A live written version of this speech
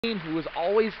who is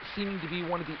always seeming to be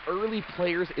one of the early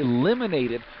players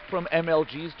eliminated from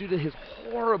MLGs due to his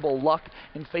horrible luck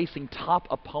in facing top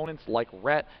opponents like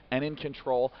Rhett and In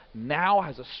Control, now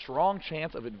has a strong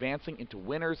chance of advancing into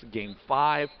winners Game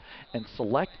 5, and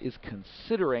SeleCT is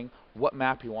considering what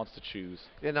map he wants to choose.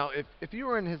 Yeah, now, if you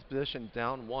were in his position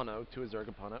down 1-0 to a Zerg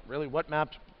opponent, really, what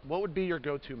would be your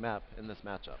go-to map in this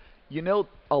matchup? You know,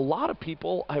 a lot of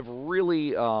people have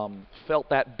really felt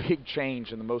that big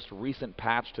change in the most recent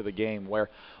patch to the game, where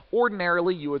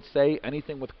ordinarily you would say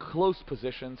anything with close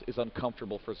positions is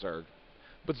uncomfortable for Zerg.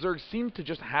 But Zerg seem to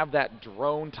just have that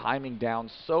drone timing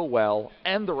down so well,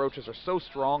 and the roaches are so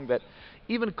strong that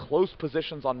even close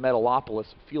positions on Metalopolis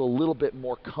feel a little bit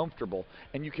more comfortable,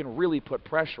 and you can really put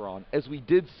pressure on, as we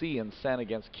did see in Sen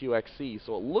against QXC.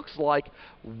 So it looks like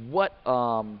what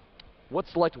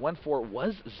SeleCT went for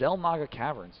was Xel'Naga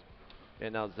Caverns.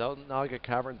 And now Xel'Naga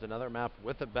Caverns, another map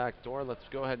with a back door. Let's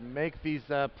go ahead and make these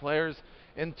players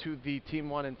into the Team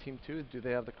 1 and Team 2. Do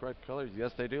they have the correct colors?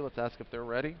 Yes, they do. Let's ask if they're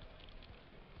ready.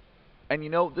 And you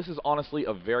know, this is honestly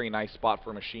a very nice spot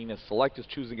for Machine, as SeleCT is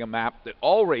choosing a map that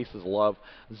all races love,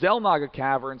 Xel'Naga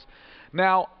Caverns.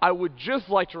 Now, I would just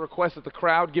like to request that the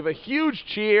crowd give a huge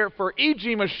cheer for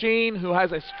EGMachine, who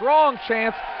has a strong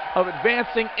chance of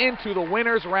advancing into the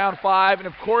winners round 5. And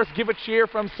of course, give a cheer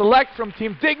from SeleCT from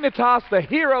Team Dignitas, the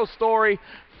hero story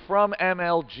from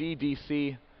MLG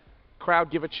DC.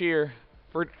 Crowd, give a cheer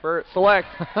for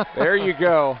SeleCT. There you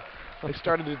go. They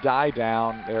started to die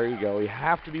down. There you go. You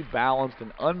have to be balanced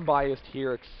and unbiased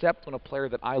here, except when a player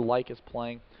that I like is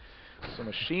playing. So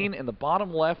Machine in the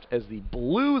bottom left as the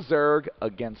blue Zerg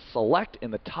against SeleCT in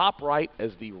the top right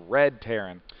as the red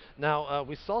Terran. Now,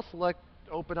 we saw SeleCT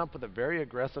open up with a very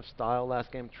aggressive style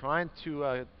last game, trying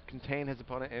to contain his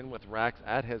opponent in with racks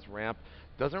at his ramp.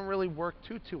 Doesn't really work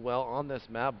too well on this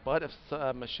map, but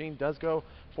if Machine does go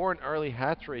for an early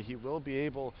hatchery, he will be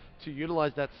able to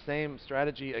utilize that same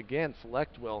strategy again.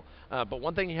 SeleCT will. But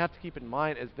one thing you have to keep in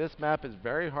mind is this map is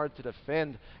very hard to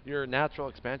defend your natural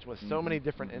expansion with so many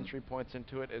different entry points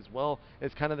into it, as well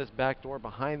as kind of this back door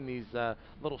behind these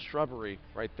little shrubbery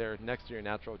right there next to your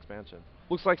natural expansion.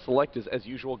 Looks like SeleCT is, as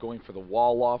usual, going for the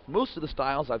wall off. Most of the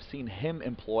styles I've seen him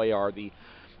employ are the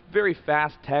very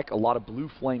fast tech, a lot of Blue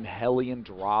Flame Hellion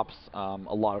drops, a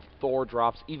lot of Thor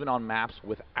drops, even on maps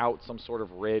without some sort of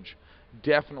ridge.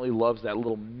 Definitely loves that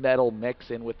little metal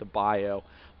mix in with the bio.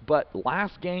 But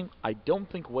last game, I don't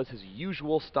think was his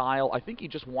usual style. I think he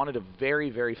just wanted a very,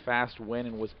 very fast win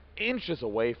and was inches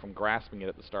away from grasping it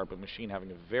at the start, but Machine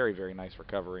having a very, very nice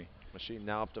recovery. Machine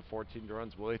now up to 14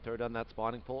 drones. Will he throw down that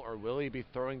spawning pole, or will he be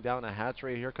throwing down a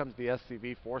hatchery? Here comes the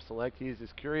SCV for SeleCT. He's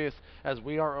as curious as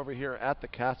we are over here at the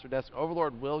caster desk.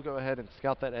 Overlord will go ahead and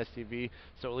scout that SCV,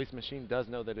 so at least Machine does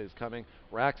know that it is coming.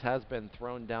 Rax has been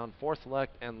thrown down for SeleCT,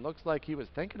 and looks like he was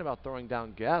thinking about throwing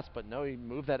down gas, but no, he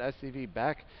moved that SCV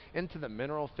back into the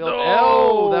mineral field. No!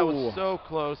 Oh, that was so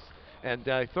close. And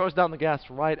he throws down the gas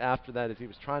right after that as he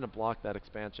was trying to block that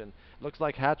expansion. Looks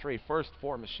like hatchery first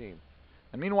for Machine.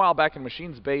 And meanwhile, back in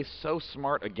Machine's base, so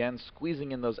smart again,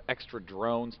 squeezing in those extra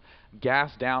drones. Gas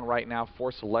down right now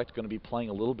for SeleCT, going to be playing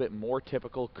a little bit more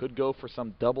typical. Could go for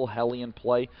some double Hellion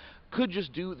play. Could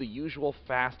just do the usual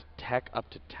fast tech up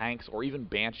to tanks or even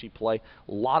Banshee play.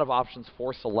 A lot of options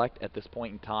for SeleCT at this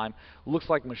point in time. Looks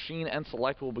like Machine and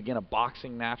SeleCT will begin a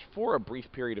boxing match for a brief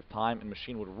period of time, and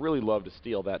Machine would really love to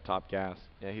steal that top gas.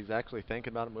 Yeah, he's actually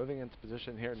thinking about it, moving into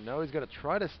position here. No, he's going to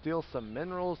try to steal some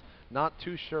minerals. Not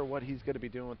too sure what he's going to be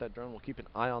doing with that drone. We'll keep an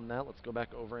eye on that. Let's go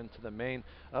back over into the main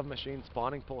of Machine.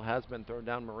 Spawning pole has been thrown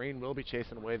down. Marine will be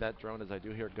chasing away that drone, as I do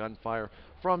hear gunfire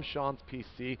from Sean's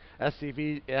PC.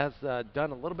 SCV has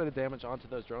done a little bit of damage onto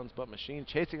those drones, but Machine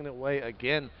chasing it away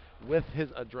again with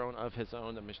a drone of his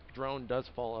own. The drone does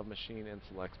fall of Machine in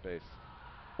SeleCT's base.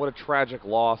 What a tragic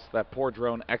loss. That poor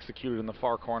drone executed in the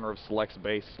far corner of SeleCT's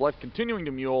base. SeleCT continuing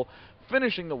to mule,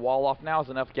 finishing the wall off. Now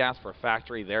has enough gas for a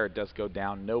factory. There it does go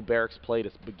down. No barracks play to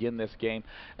begin this game.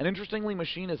 And interestingly,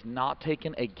 Machine has not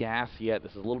taken a gas yet.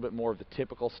 This is a little bit more of the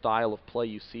typical style of play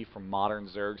you see from modern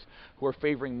Zergs, who are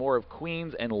favoring more of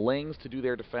Queens and Lings to do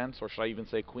their defense, or should I even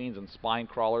say Queens and Spine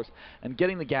Crawlers, and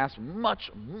getting the gas much,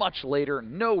 much later.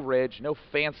 No ridge, no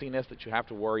fanciness that you have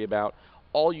to worry about.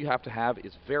 All you have to have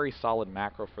is very solid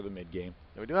macro for the mid-game.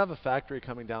 We do have a factory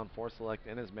coming down for SeleCT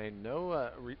in his main. No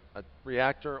a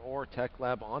reactor or tech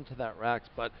lab onto that Rax,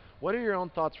 but what are your own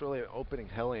thoughts really on opening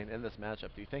Hellion in this matchup?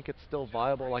 Do you think it's still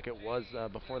viable like it was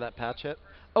before that patch hit?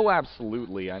 Oh,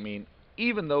 absolutely. I mean,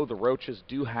 even though the Roaches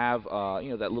do have,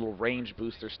 that little range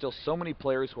boost, there's still so many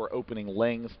players who are opening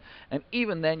Lings, and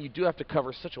even then, you do have to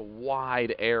cover such a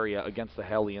wide area against the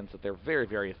Hellions that they're very,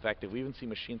 very effective. We even see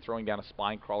Machine throwing down a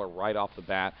Spine Crawler right off the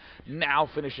bat, now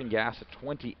finishing gas at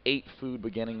 28 food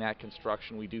beginning that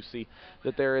construction. We do see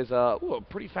that there is a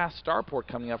pretty fast starport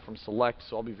coming up from Select,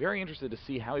 so I'll be very interested to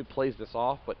see how he plays this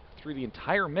off, but through the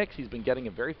entire mix, he's been getting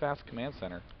a very fast command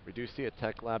center. We do see a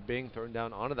tech lab being thrown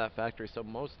down onto that factory, so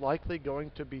most likely going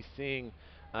to be seeing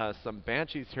some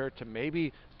Banshees here to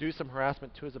maybe do some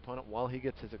harassment to his opponent while he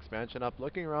gets his expansion up.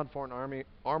 Looking around for an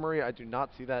armory, I do not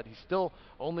see that. He's still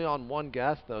only on 1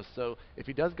 gas though, so if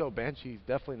he does go Banshee, he's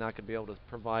definitely not going to be able to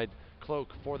provide cloak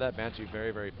for that Banshee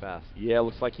very, very fast. Yeah, it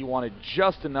looks like he wanted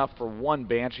just enough for 1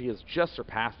 Banshee. He has just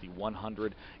surpassed the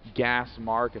 100 gas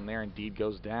mark, and there indeed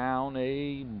goes down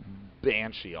a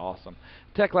Banshee. Awesome.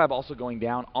 Tech Lab also going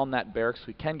down on that barracks, so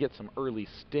we can get some early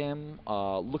stim.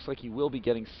 Looks like he will be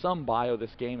getting some bio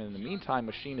this game, and in the meantime,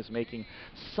 Machine is making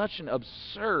such an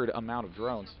absurd amount of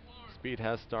drones. Speed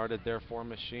has started there for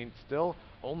Machine. Still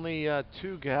only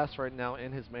 2 gas right now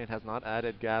in his main, has not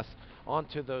added gas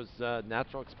onto those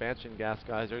natural expansion gas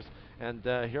geysers. And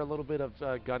here a little bit of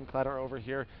gun clatter over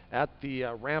here at the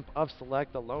ramp of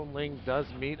Select. The Lone Ling does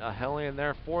meet a Hellion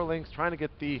there. 4 Lings trying to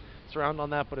get the surround on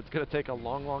that, but it's going to take a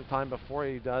long, long time before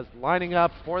he does. Lining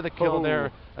up for the kill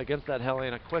there against that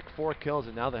Hellion. A quick 4 kills,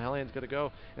 and now the Hellion's going to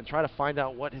go and try to find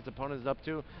out what his opponent is up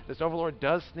to. This Overlord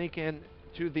does sneak in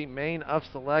to the main of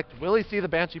Select. Will he see the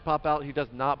Banshee pop out? He does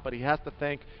not, but he has to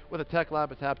think with a Tech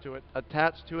Lab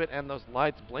attached to it and those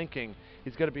lights blinking,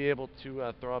 he's going to be able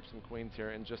to throw up some queens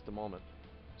here in just a moment.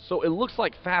 So it looks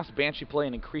like fast Banshee play,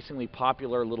 an increasingly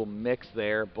popular little mix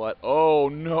there, but oh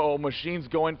no, Machine's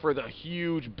going for the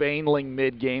huge Baneling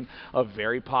mid-game, a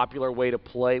very popular way to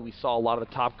play. We saw a lot of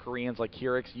the top Koreans like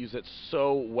Hirix use it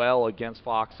so well against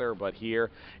Foxer, but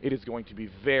here it is going to be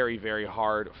very, very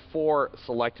hard for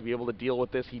Select to be able to deal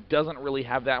with this. He doesn't really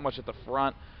have that much at the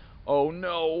front. Oh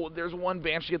no, there's 1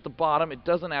 Banshee at the bottom. It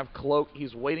doesn't have cloak.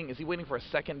 He's waiting. Is he waiting for a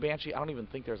second Banshee? I don't even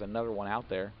think there's another one out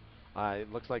there.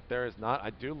 It looks like there is not.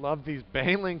 I do love these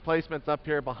Baneling placements up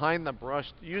here behind the brush,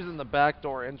 using the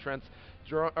backdoor entrance.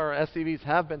 SCVs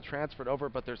have been transferred over,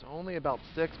 but there's only about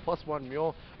 6 plus 1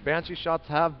 mule. Banshee shots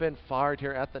have been fired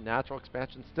here at the natural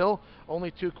expansion. Still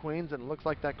only 2 queens, and it looks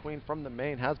like that queen from the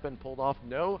main has been pulled off.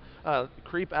 No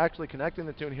creep actually connecting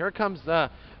the two. And here comes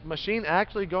Machine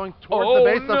actually going towards the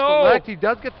base of Select. He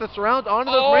does get the surround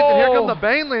onto those Marines, and here come the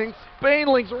Banelings.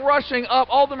 Banelings rushing up.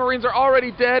 All the Marines are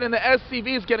already dead, and the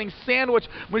SCV is getting sandwiched.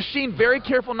 Machine very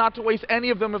careful not to waste any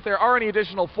of them if there are any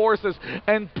additional forces.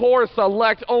 And poor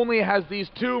Select only has these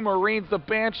 2 Marines. The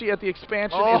Banshee at the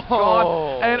expansion is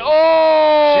gone. And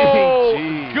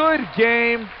GG. Good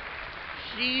game.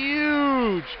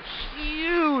 Huge,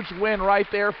 huge win right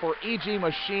there for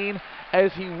EGMachine,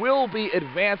 as he will be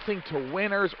advancing to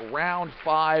winners round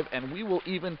 5, and we will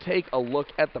even take a look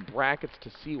at the brackets to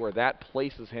see where that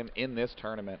places him in this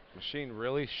tournament. Machine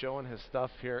really showing his stuff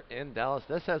here in Dallas.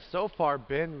 This has so far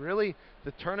been really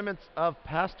the tournaments of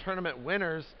past tournament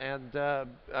winners, and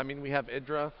I mean, we have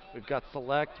Idra, we've got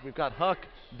Select, we've got Huck.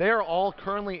 They're all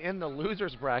currently in the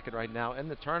losers bracket right now in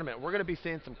the tournament. We're going to be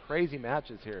seeing some crazy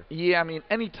matches here. Yeah, I mean,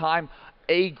 anytime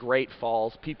a great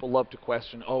falls, people love to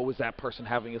question, oh, is that person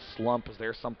having a slump? Is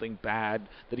there something bad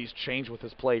that he's changed with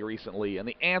his play recently? And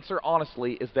the answer,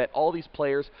 honestly, is that all these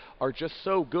players are just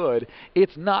so good.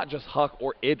 It's not just Huck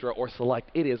or Idra or Select.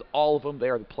 It is all of them. They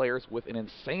are the players with an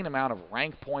insane amount of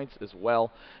rank points as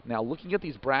well. Now, looking at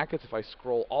these brackets, if I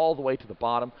scroll all the way to the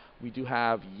bottom, we do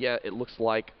have, it looks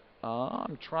like,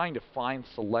 I'm trying to find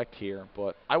Select here,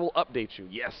 but I will update you.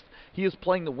 Yes, he is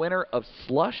playing the winner of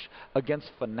Slush against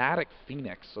Fnatic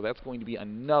Phoenix, so that's going to be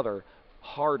another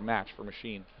hard match for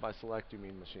Machine. By Select, you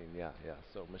mean Machine, yeah.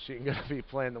 So Machine going to be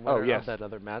playing the winner of that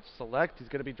other match. Select, he's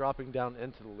going to be dropping down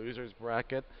into the losers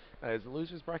bracket. Is the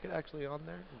losers bracket actually on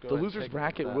there? The losers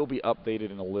bracket will be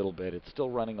updated in a little bit. It's still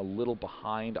running a little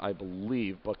behind, I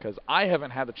believe, because I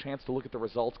haven't had the chance to look at the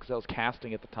results because I was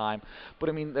casting at the time. But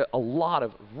I mean, a lot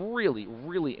of really,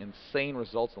 really insane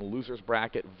results in the losers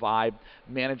bracket. Vibe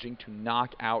managing to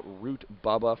knock out Root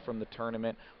Bubba from the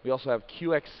tournament. We also have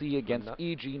QXC against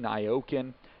EG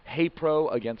Nyokin,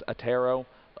 Heypro against Atero,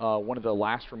 one of the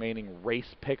last remaining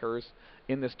race pickers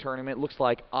in this tournament. Looks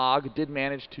like Og did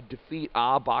manage to defeat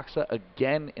Boxa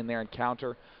again in their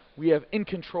encounter. We have In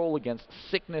Control against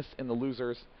Sickness in the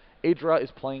losers. Idra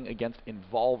is playing against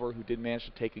Involver, who did manage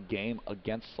to take a game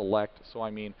against Select. So, I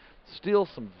mean, Still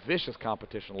some vicious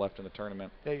competition left in the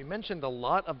tournament. Yeah, you mentioned a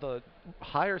lot of the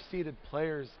higher seeded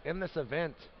players in this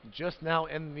event just now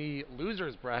in the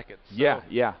losers bracket. So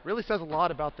Yeah. really says a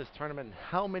lot about this tournament and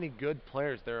how many good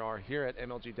players there are here at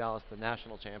MLG Dallas, the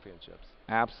national championships.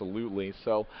 Absolutely.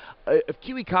 So, if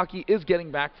Kiwikaki is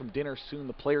getting back from dinner soon,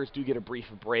 the players do get a brief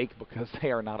break because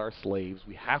they are not our slaves.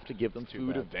 We have to give them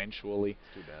food eventually.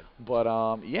 Too bad.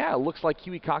 But, yeah, it looks like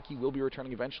Kiwikaki will be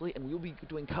returning eventually, and we'll be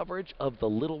doing coverage of the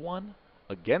little one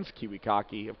against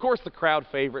Kiwikaki. Of course, the crowd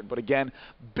favorite, but again,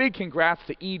 big congrats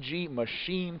to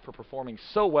EGMachine for performing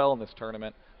so well in this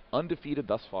tournament. Undefeated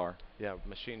thus far. Yeah,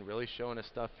 Machine really showing his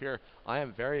stuff here. I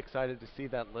am very excited to see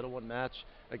that little one match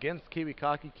against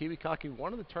Kiwikaki. Kiwikaki,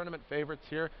 one of the tournament favorites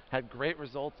here, had great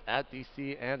results at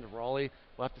DC and Raleigh.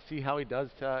 We'll have to see how he does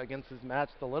against his match.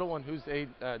 The little one, who's a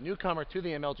newcomer to the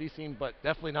MLG scene, but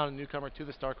definitely not a newcomer to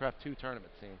the StarCraft 2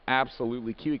 tournament scene.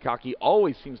 Absolutely. Kiwikaki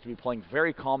always seems to be playing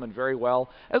very calm and very well.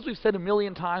 As we've said a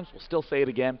million times, we'll still say it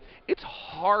again, it's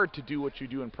hard to do what you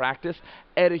do in practice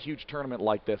at a huge tournament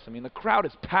like this. I mean, the crowd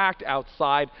is packed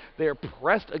outside. They are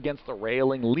pressed against the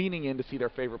railing, leaning in to see their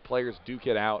favorite players duke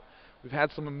it out. We've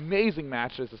had some amazing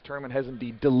matches. This tournament has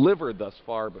indeed delivered thus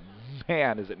far, but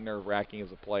man, is it nerve-wracking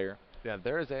as a player. Yeah,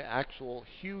 there is an actual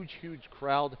huge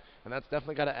crowd, and that's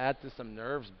definitely got to add to some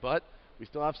nerves, but we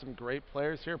still have some great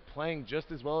players here playing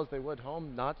just as well as they would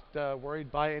home, not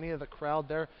worried by any of the crowd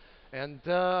there. And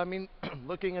I mean,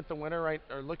 looking at the winner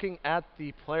looking at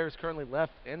the players currently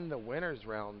left in the winners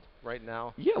round right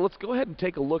now. Yeah, let's go ahead and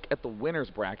take a look at the winners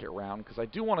bracket round, because I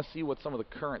do want to see what some of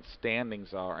the current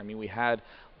standings are. I mean, we had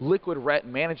Liquid Ret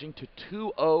managing to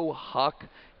 2-0 Huck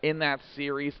in that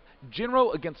series.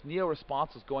 Jinro against Neo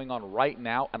Response is going on right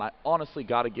now, and I honestly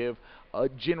got to give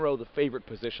Jinro the favorite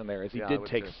position there, as he did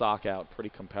take Sock out pretty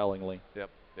compellingly. Yep.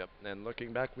 And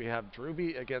looking back, we have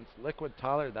Drewby against Liquid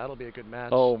Tyler. That'll be a good match.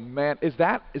 Oh man, is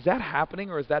that happening,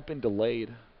 or has that been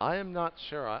delayed? I am not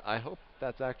sure. I hope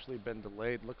that's actually been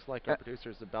delayed. Looks like our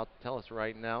producer is about to tell us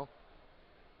right now.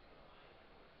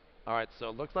 All right, so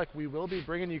it looks like we will be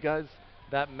bringing you guys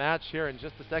that match here in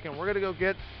just a second. We're going to go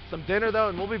get some dinner, though,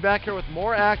 and we'll be back here with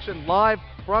more action live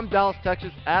from Dallas,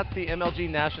 Texas at the MLG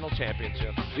National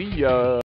Championship. See ya.